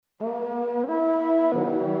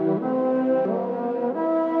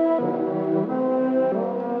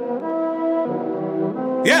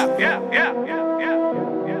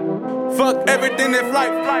Fuck everything in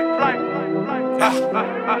flight.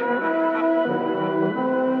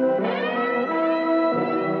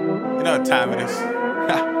 You know what time it is.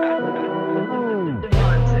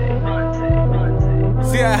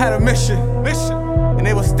 See, I had a mission, and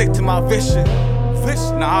they will stick to my vision.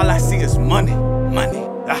 Now all I see is money.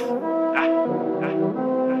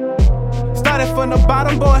 Started from the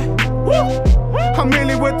bottom, boy. I'm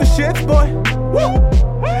really with the shits, boy.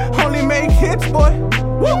 Only make hits, boy.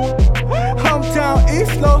 Hometown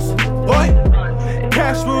East Los, boy.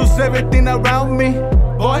 Cash rules everything around me,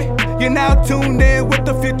 boy. You're now tuned in with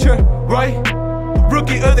the future, right?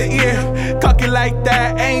 Rookie of the year, cocky like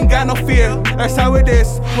that, ain't got no fear. That's how it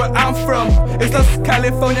is, where I'm from. It's Los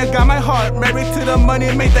California, got my heart married to the money,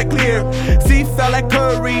 made that clear. See, felt like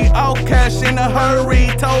Curry, all cash in a hurry.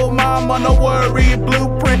 Told mama no worry,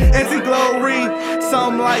 blueprint, instant glory.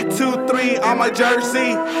 Some like 2-3 on my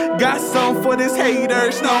jersey. Got some for these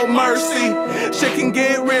haters, no mercy. Shit can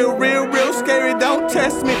get real scary, don't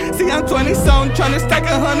test me. See, I'm 20-some, tryna stack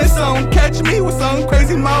 100-some. Catch me with some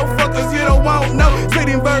crazy motherfuckers you don't want, no.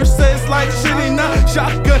 Spitting verses like shitting up,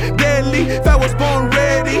 shotgun, deadly. If I was born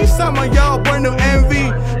ready, some of y'all born to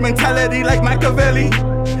envy. Mentality like Machiavelli.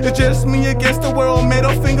 It's just me against the world,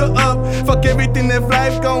 middle finger up. Fuck everything if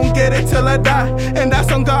life gon' get it till I die. And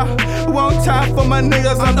that's on God. One time for my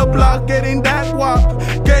niggas on the block, getting that walk.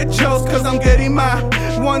 Get chose cause I'm getting mine.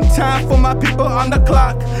 One time for my people on the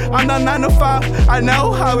clock. On the 9 to 5, I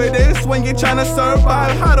know how it is when you're tryna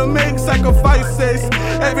survive. How to make sacrifices,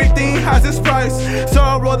 everything has its price. So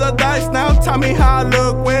I roll the dice, now tell me how I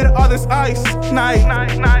look with all this ice. Night.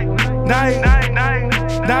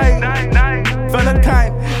 Feel the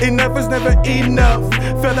kind, enough is never enough.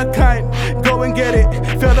 Feel the kind, go and get it.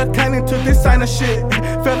 Feel the kind into designer shit.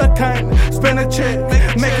 Feel the kind, spend a check,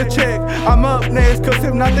 make a check. I'm up next, cause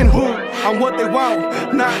if nothing who, I'm what they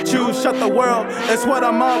want, not you. Shut the world, that's what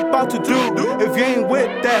I'm about to do. If you ain't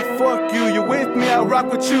with that, fuck you. You with me, I rock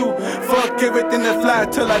with you. Fuck everything that fly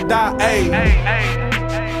till I die, ayy.